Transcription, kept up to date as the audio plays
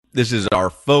This is our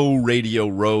faux Radio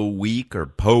Row week, or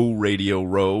Poe Radio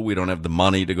Row. We don't have the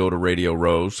money to go to Radio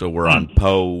Row, so we're on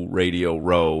Poe Radio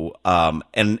Row.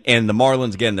 And the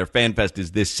Marlins, again, their Fan Fest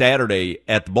is this Saturday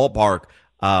at the ballpark.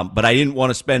 But I didn't want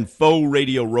to spend faux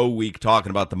Radio Row week talking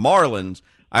about the Marlins.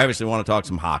 I obviously want to talk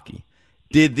some hockey.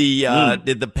 Did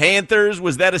the Panthers,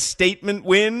 was that a statement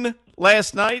win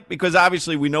last night? Because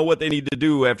obviously we know what they need to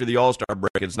do after the All-Star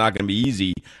break. It's not going to be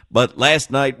easy. But last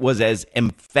night was as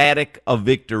emphatic a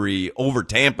victory over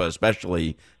Tampa,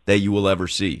 especially, that you will ever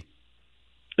see.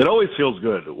 It always feels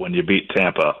good when you beat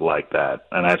Tampa like that.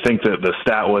 And I think that the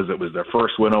stat was it was their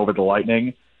first win over the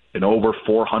Lightning in over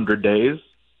 400 days,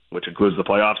 which includes the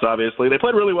playoffs, obviously. They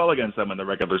played really well against them in the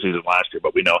regular season last year,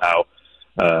 but we know how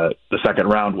the second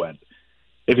round went.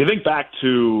 If you think back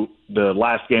to the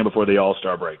last game before the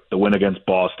All-Star break, the win against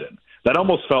Boston, that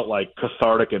almost felt like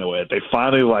cathartic in a way. They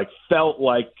finally felt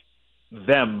like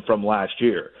them from last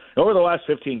year. Over the last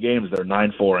 15 games, they're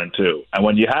 9-4-2. And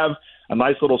when you have a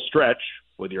nice little stretch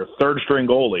with your third-string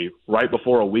goalie right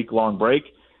before a week-long break,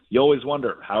 you always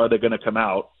wonder, how are they going to come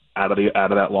out of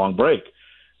that long break?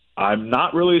 I'm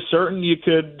not really certain you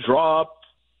could draw up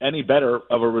any better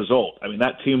of a result. I mean,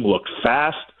 that team looked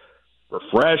fast,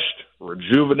 refreshed,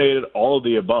 rejuvenated, all of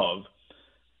the above,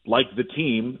 like the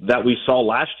team that we saw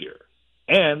last year.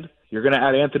 And you're going to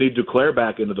add Anthony Duclair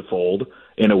back into the fold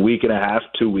in a week and a half,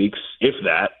 2 weeks, if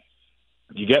that.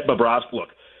 You get Bobrovsky. Look,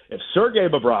 if Sergei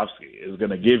Bobrovsky is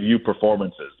going to give you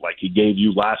performances like he gave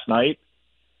you last night,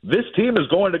 this team is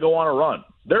going to go on a run.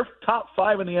 They're top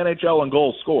 5 in the NHL in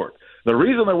goals scored. The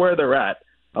reason they're where they're at,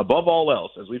 above all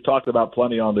else, as we've talked about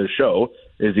plenty on this show,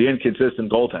 is the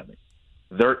inconsistent goaltending.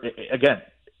 Again,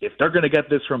 if they're going to get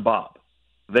this from Bob,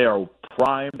 they are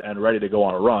primed and ready to go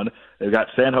on a run. They've got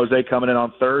San Jose coming in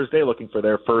on Thursday, looking for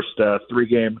their first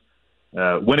 3-game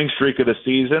winning streak of the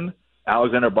season.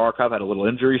 Alexander Barkov had a little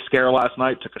injury scare last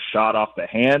night, took a shot off the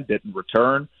hand, didn't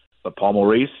return. But Paul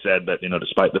Maurice said that,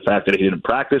 despite the fact that he didn't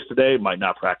practice today, might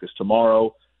not practice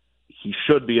tomorrow, he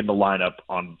should be in the lineup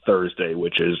on Thursday,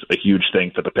 which is a huge thing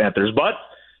for the Panthers. But,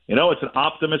 it's an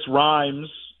Optimus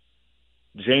Rhymes,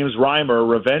 James Reimer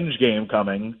revenge game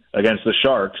coming against the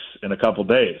Sharks in a couple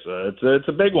days. It's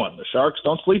a big one. The Sharks,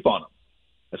 don't sleep on them,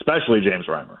 especially James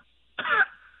Reimer.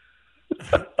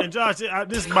 And Josh,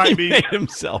 this might be... He made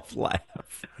himself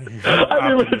laugh.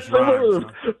 It's full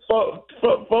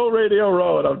Radio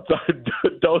Row, and I'm talking,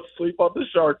 don't sleep on the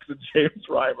Sharks and James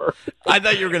Reimer. I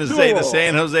thought you were going to say the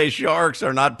San Jose Sharks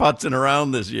are not putzing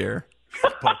around this year.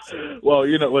 Well,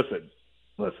 listen.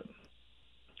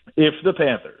 If the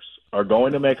Panthers are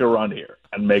going to make a run here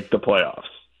and make the playoffs,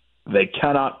 they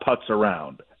cannot putz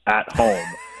around at home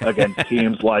against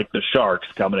teams like the Sharks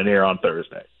coming in here on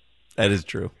Thursday. That is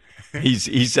true.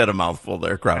 He said a mouthful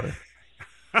there, Crowder.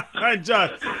 Hey,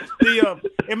 Josh,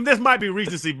 and this might be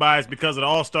recency bias because of the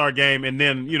All-Star game and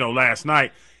then, last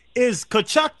night. Is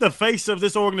Tkachuk the face of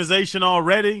this organization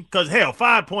already? Because,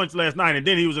 5 points last night, and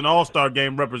then he was in the All-Star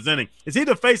game representing. Is he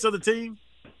the face of the team?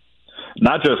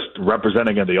 Not just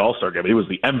representing in the All-Star game. He was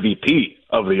the MVP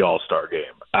of the All-Star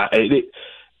game.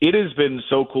 It has been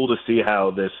so cool to see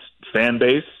how this fan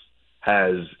base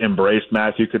has embraced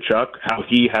Matthew Tkachuk, how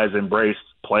he has embraced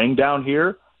playing down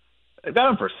here. They've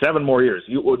got him for 7 more years.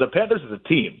 The Panthers as a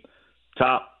team,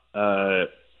 top 5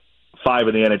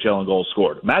 in the NHL in goals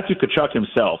scored. Matthew Tkachuk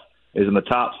himself is in the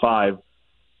top 5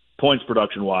 points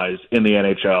production-wise in the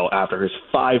NHL after his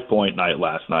 5-point night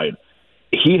last night.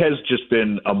 He has just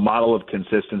been a model of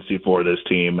consistency for this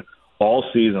team all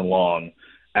season long.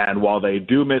 And while they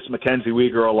do miss Mackenzie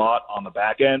Weegar a lot on the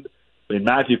back end,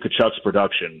 Matthew Tkachuk's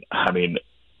production,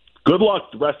 good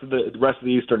luck the rest of the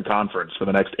Eastern Conference for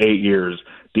the next 8 years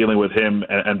dealing with him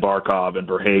and Barkov and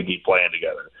Verhaeghe playing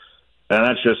together. And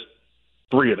that's just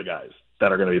 3 of the guys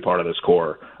that are going to be part of this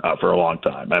core for a long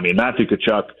time. Matthew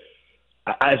Tkachuk,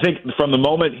 I think from the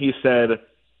moment he said,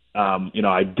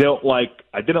 I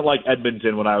didn't like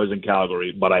Edmonton when I was in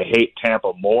Calgary, but I hate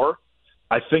Tampa more.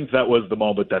 I think that was the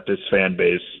moment that this fan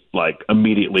base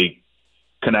immediately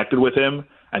connected with him,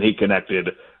 and he connected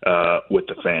with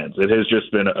the fans. It has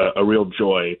just been a real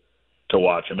joy to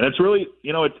watch him. And it's really,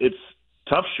 it's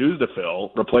tough shoes to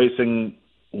fill, replacing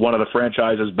one of the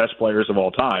franchise's best players of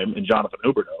all time in Jonathan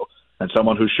Huberdeau, and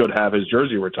someone who should have his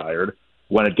jersey retired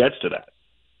when it gets to that.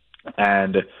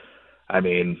 And,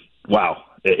 wow,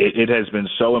 it has been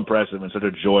so impressive and such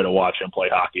a joy to watch him play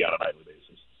hockey on a nightly basis.